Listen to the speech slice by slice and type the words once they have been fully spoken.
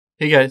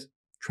Hey guys,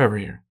 Trevor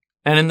here.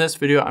 And in this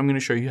video, I'm going to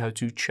show you how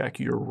to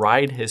check your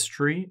ride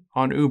history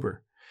on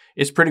Uber.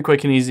 It's pretty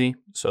quick and easy,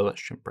 so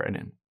let's jump right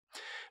in.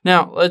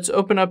 Now, let's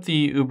open up the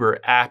Uber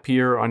app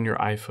here on your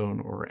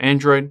iPhone or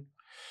Android.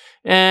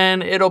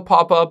 And it'll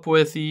pop up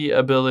with the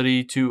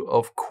ability to,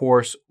 of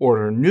course,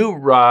 order new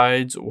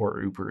rides or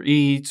Uber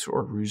Eats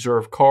or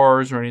reserve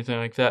cars or anything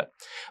like that.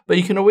 But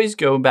you can always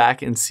go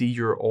back and see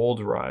your old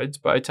rides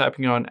by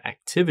tapping on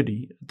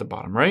Activity at the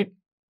bottom right.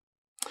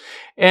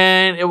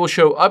 And it will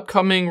show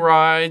upcoming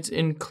rides,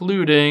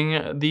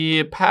 including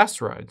the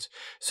past rides.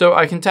 So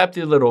I can tap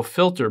the little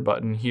filter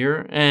button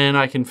here and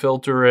I can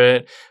filter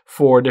it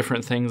for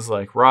different things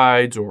like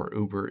rides or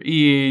Uber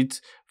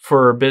Eats,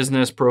 for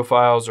business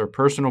profiles or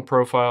personal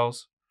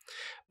profiles.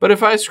 But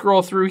if I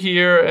scroll through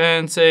here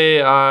and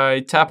say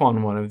I tap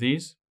on one of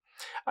these,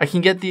 I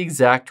can get the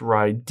exact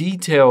ride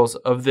details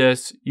of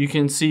this. You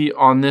can see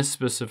on this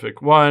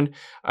specific one,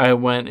 I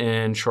went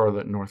in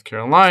Charlotte, North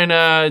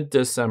Carolina,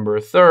 December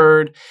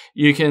 3rd.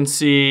 You can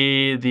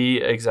see the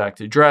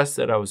exact address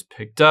that I was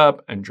picked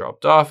up and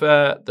dropped off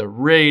at, the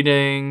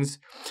ratings.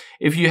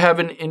 If you have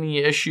any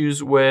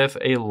issues with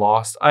a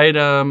lost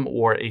item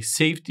or a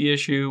safety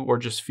issue or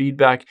just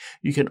feedback,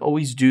 you can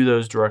always do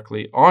those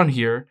directly on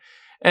here.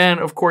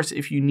 And of course,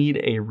 if you need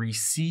a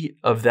receipt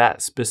of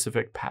that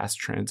specific past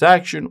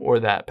transaction or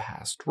that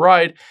past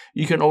ride,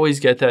 you can always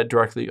get that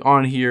directly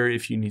on here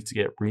if you need to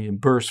get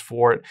reimbursed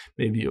for it.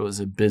 Maybe it was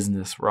a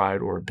business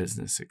ride or a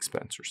business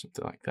expense or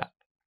something like that.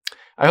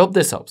 I hope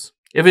this helps.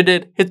 If it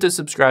did, hit the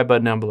subscribe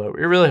button down below.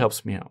 It really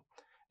helps me out.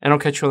 And I'll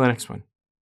catch you on the next one.